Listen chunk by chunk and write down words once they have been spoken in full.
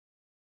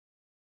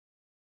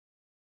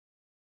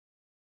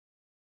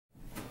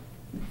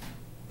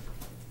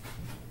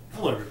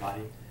Hello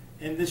everybody.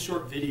 In this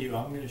short video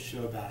I'm going to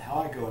show about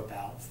how I go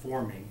about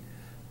forming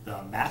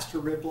the master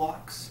rib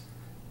blocks,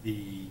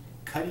 the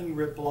cutting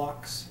rib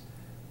blocks,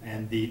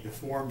 and the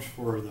forms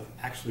for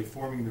actually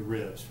forming the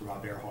ribs for my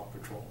Bearhawk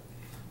Patrol.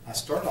 I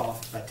start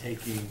off by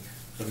taking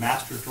the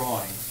master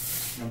drawing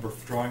number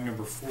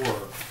 4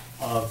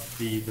 of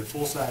the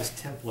full-size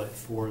template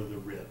for the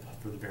rib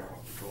for the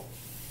Bearhawk Patrol.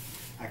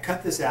 I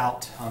cut this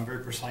out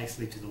very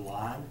precisely to the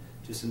line,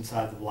 just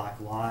inside the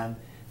black line,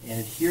 and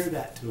adhere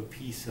that to a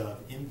piece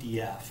of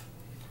MDF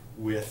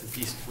with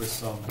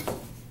some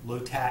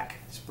low-tack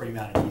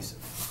spray-mount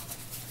adhesive.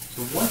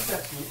 So once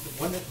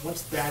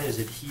that is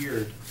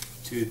adhered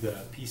to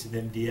the piece of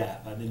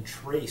MDF, I then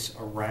trace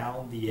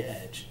around the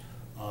edge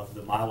of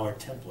the Mylar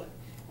template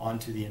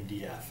onto the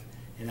MDF.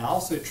 And I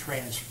also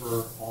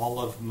transfer all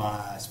of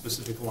my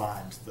specific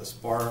lines, the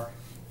spar,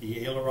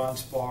 the aileron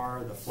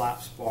spar, the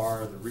flap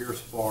spar, the rear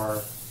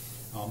spar,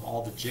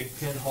 all the jig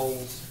pin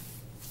holes,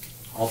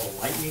 all the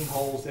lightning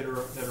holes that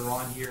are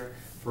on here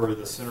for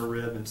the center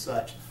rib and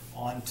such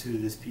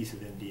onto this piece of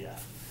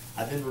MDF.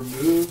 I then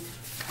remove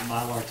the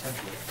Mylar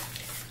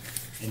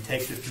template and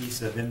take the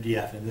piece of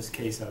MDF, in this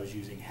case I was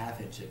using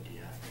 1/2 inch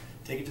MDF,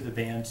 take it to the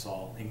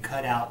bandsaw and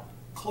cut out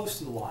close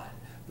to the line,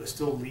 but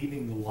still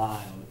leaving the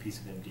line on the piece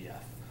of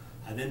MDF.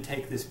 I then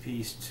take this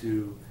piece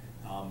to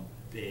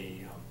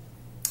a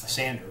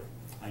sander.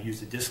 I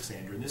used a disc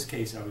sander. In this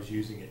case I was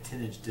using a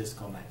 10-inch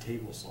disc on my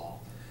table saw,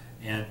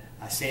 and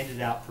I sanded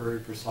out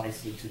very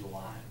precisely to the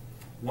line.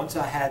 Once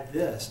I had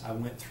this, I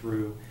went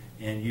through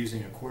and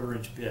using a 1/4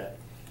 inch bit,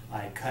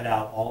 I cut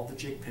out all the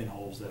jig pin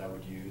holes that I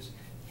would use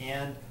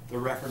and the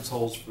reference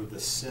holes for the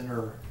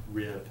center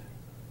rib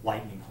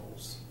lightning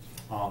holes.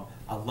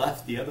 I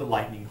left the other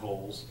lightning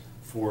holes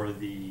for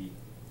the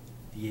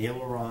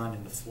aileron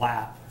and the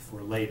flap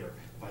for later,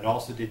 but I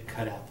also did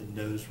cut out the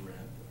nose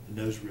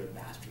rib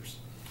masters.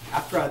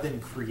 After I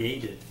then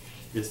created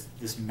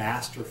this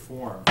master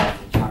form for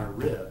the entire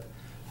rib,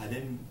 I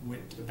then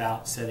went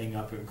about setting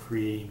up and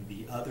creating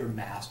the other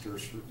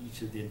masters for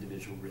each of the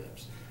individual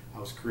ribs. I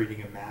was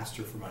creating a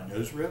master for my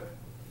nose rib,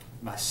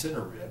 my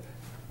center rib,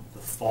 the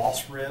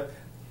false rib,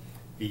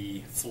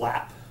 the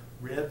flap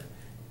rib,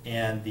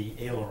 and the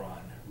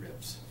aileron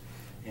ribs.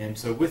 And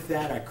so with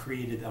that I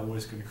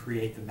was going to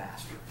create the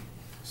master.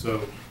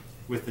 So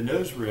with the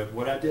nose rib,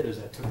 what I did is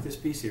I took this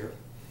piece here,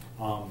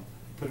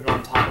 put it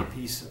on top of a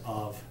piece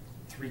of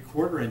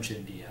 3/4 inch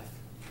MDF.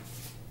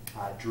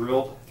 I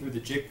drilled through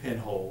the jig pin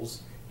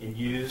holes and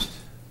used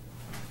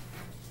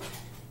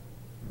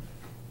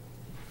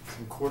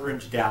some 1/4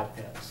 inch dowel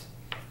pins.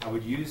 I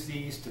would use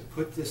these to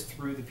put this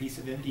through the piece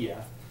of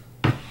MDF,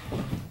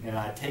 and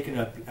I had taken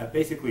I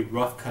basically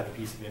rough cut a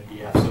piece of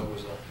MDF, so it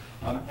was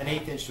an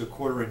 1/8 inch to a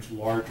 1/4 inch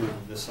larger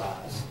than this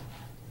size.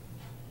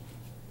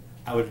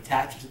 I would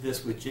attach it to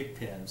this with jig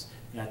pins,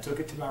 and I took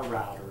it to my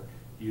router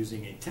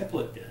using a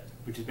template bit,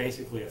 which is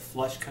basically a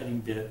flush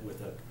cutting bit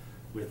with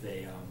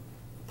a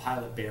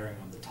pilot bearing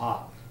on the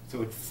top,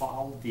 so it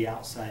followed the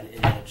outside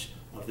edge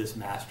of this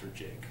master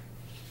jig.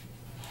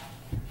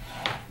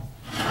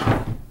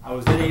 I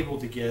was then able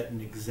to get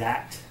an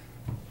exact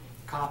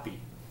copy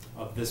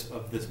of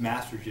this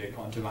master jig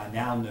onto my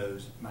now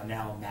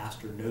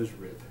master nose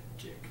rib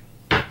jig.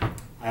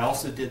 I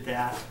also did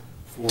that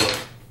for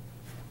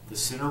the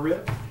center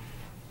rib,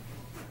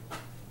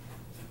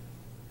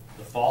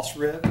 the false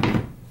rib,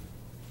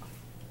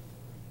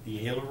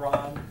 the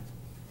aileron,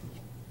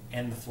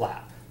 and the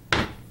flap.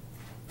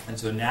 And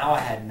so now I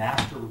had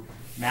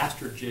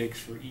master jigs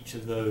for each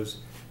of those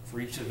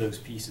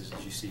pieces,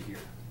 as you see here.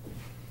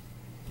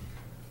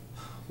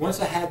 Once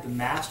I had the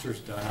masters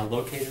done, I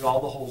located all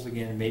the holes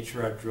again and made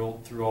sure I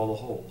drilled through all the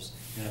holes.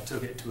 And I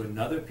took it to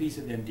another piece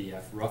of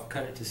MDF, rough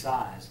cut it to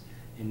size,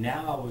 and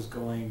now I was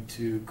going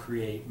to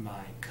create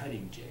my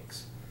cutting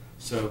jigs.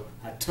 So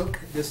I took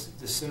the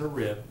center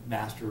rib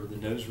master, or the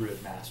nose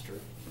rib master,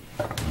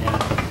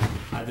 and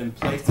I then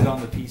placed it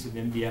on the piece of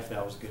MDF that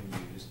I was going to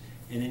use.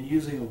 And then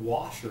using a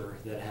washer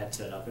that I had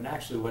set up, and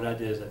actually what I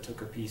did is I took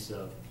a piece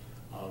of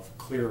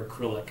clear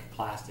acrylic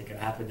plastic, and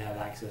I happened to have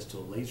access to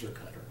a laser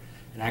cutter,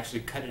 and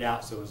actually cut it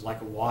out so it was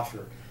like a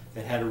washer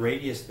that had a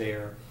radius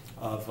there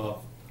of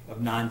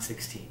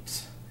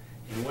 9/16.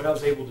 And what I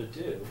was able to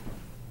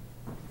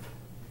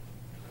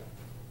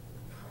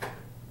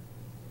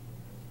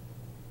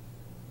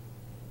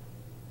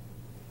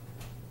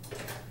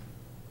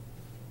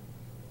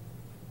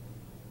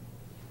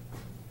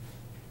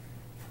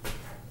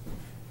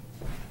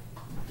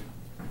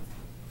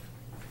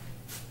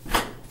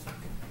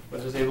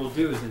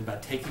do is then by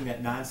taking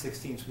that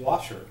 9/16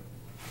 washer,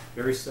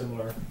 very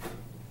similar,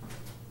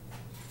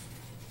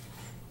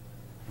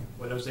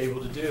 what I was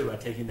able to do by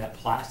taking that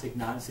plastic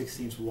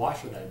 9/16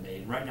 washer that I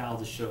made, and right now I'll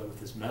just show it with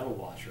this metal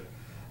washer,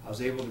 I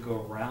was able to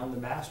go around the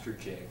master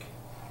jig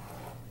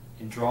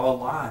and draw a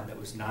line that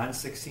was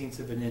 9/16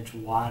 of an inch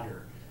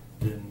wider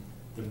than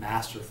the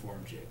master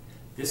form jig.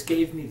 This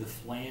gave me the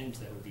flange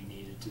that would be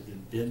needed to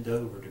then bend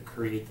over to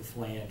create the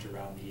flange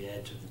around the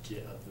edge of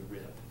the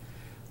rib.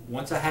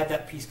 Once I had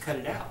that piece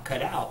cut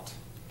out,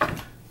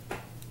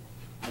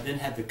 I then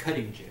had the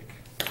cutting jig.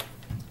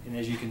 And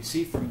as you can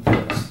see from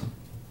this,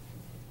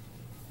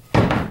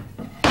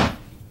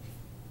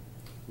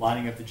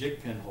 lining up the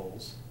jig pin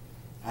holes,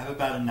 I have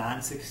about a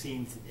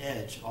 9/16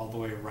 edge all the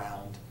way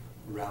around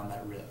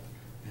that rib,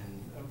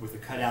 and with the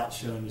cutouts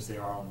shown as they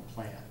are on the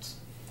plans.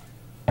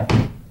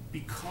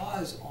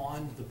 Because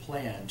on the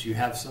plans you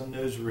have some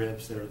nose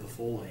ribs that are the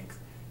full length,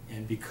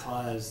 and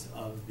because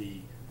of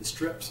the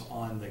strips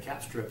on the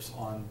cap strips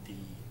on the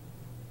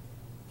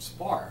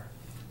spar,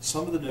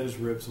 some of the nose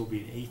ribs will be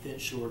an 1/8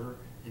 inch shorter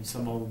and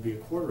some of them will be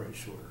a 1/4 inch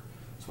shorter.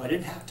 So I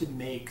didn't have to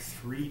make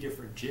 3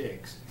 different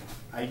jigs.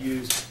 I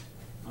used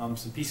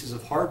some pieces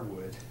of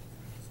hardwood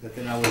that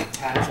then I would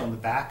attach on the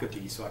back of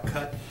these. So I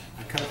cut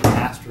the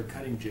master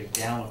cutting jig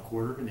down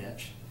 1/4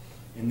 inch,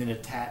 and then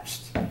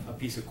attached a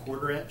piece of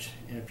 1/4 inch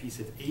and a piece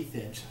of 1/8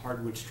 inch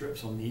hardwood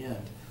strips on the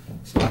end,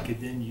 so I could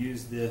then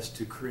use this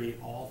to create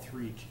all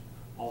three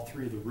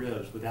of the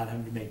ribs without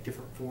having to make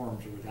different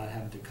forms or without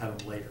having to cut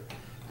them later.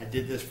 I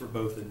did this for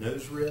both the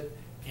nose rib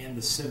and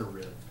the center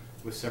rib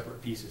with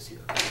separate pieces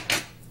here.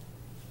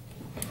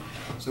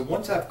 So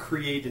once I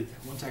created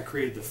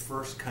the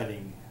first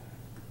cutting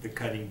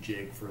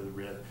jig for the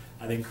rib,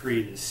 I then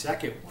created a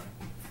second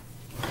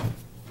one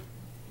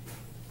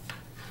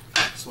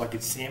so I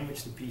could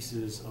sandwich the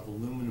pieces of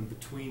aluminum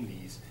between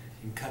these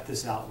and cut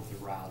this out with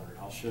a router.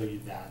 I'll show you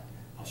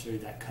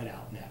that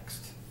cutout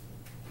next.